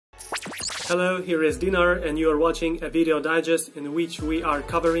Hello, here is Dinar and you are watching a video digest in which we are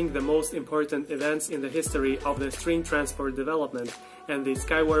covering the most important events in the history of the string transport development and the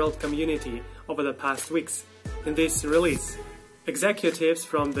Skyworld community over the past weeks. In this release, executives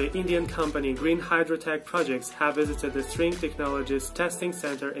from the Indian company Green Hydrotech Projects have visited the String Technologies testing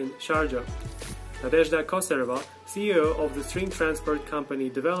center in Sharjah. Nadezhda Koserova, CEO of the string transport company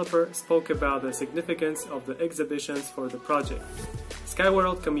developer, spoke about the significance of the exhibitions for the project.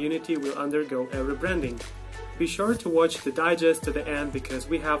 Skyworld community will undergo a rebranding. Be sure to watch the digest to the end because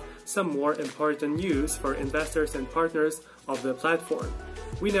we have some more important news for investors and partners of the platform.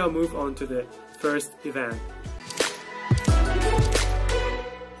 We now move on to the first event.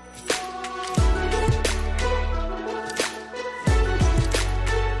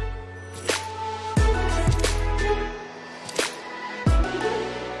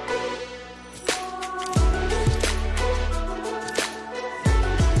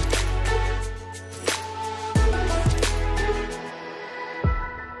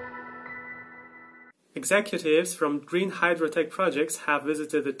 Executives from Green Hydrotech Projects have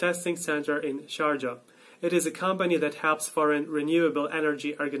visited the testing center in Sharjah. It is a company that helps foreign renewable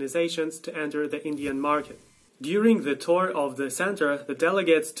energy organizations to enter the Indian market. During the tour of the center, the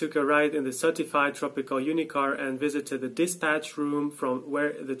delegates took a ride in the certified tropical unicar and visited the dispatch room from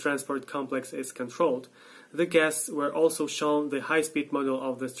where the transport complex is controlled. The guests were also shown the high-speed model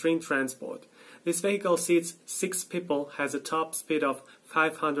of the string transport. This vehicle seats 6 people, has a top speed of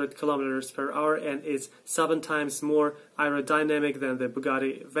 500 km per hour and is 7 times more aerodynamic than the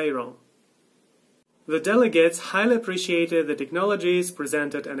Bugatti Veyron. The delegates highly appreciated the technologies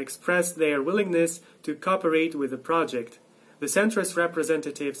presented and expressed their willingness to cooperate with the project. The center's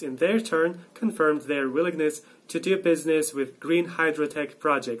representatives in their turn confirmed their willingness to do business with Green Hydrotech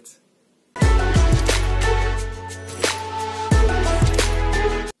Projects.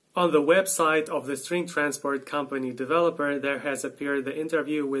 On the website of the string transport company developer, there has appeared the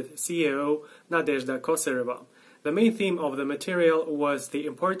interview with CEO Nadezhda Koserova. The main theme of the material was the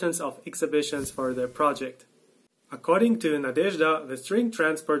importance of exhibitions for the project. According to Nadezhda, the string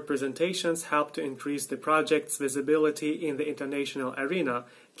transport presentations help to increase the project's visibility in the international arena,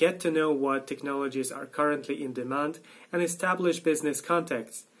 get to know what technologies are currently in demand, and establish business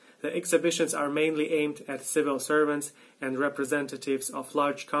contacts. The exhibitions are mainly aimed at civil servants and representatives of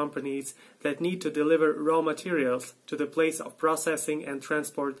large companies that need to deliver raw materials to the place of processing and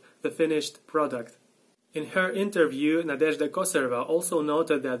transport the finished product. In her interview, Nadezhda Koserova also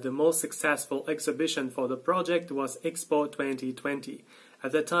noted that the most successful exhibition for the project was Expo 2020.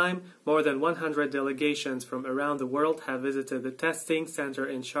 At the time, more than 100 delegations from around the world have visited the testing center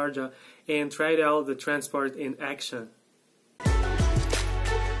in Sharjah and tried out the transport in action.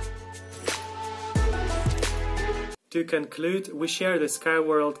 To conclude, we share the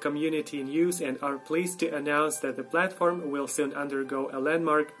Skyworld community news and are pleased to announce that the platform will soon undergo a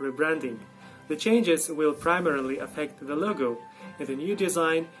landmark rebranding. The changes will primarily affect the logo. In the new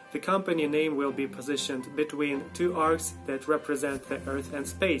design, the company name will be positioned between 2 arcs that represent the Earth and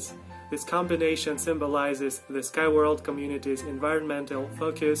space. This combination symbolizes the Skyworld community's environmental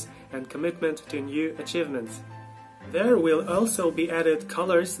focus and commitment to new achievements. There will also be added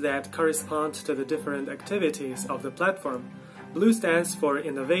colors that correspond to the different activities of the platform. Blue stands for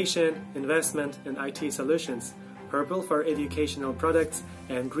innovation, investment, and IT solutions, purple for educational products,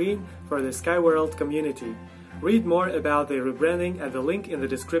 and green for the Skyworld community. Read more about the rebranding at the link in the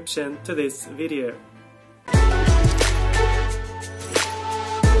description to this video.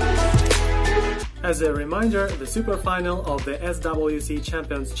 As a reminder, the super final of the SWC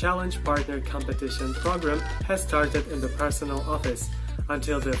Champions Challenge Partner Competition program has started in the personal office.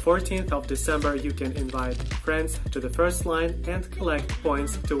 Until the 14th of December, you can invite friends to the first line and collect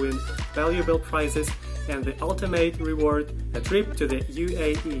points to win valuable prizes and the ultimate reward, a trip to the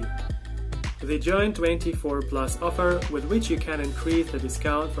UAE. The Join 24 Plus offer, with which you can increase the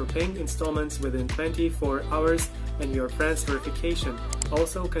discount for paying installments within 24 hours and your friend's verification,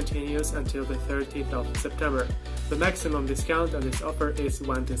 also continues until the 30th of September. The maximum discount on this offer is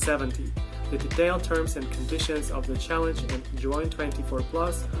 1 to 70. The detailed terms and conditions of the challenge and Join 24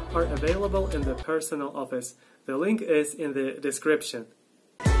 Plus are available in the personal office. The link is in the description.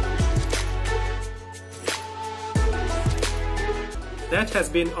 That has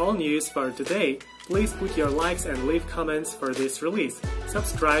been all news for today. Please put your likes and leave comments for this release.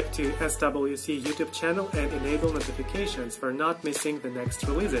 Subscribe to SWC YouTube channel and enable notifications for not missing the next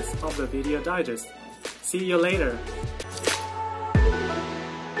releases of the video digest. See you later!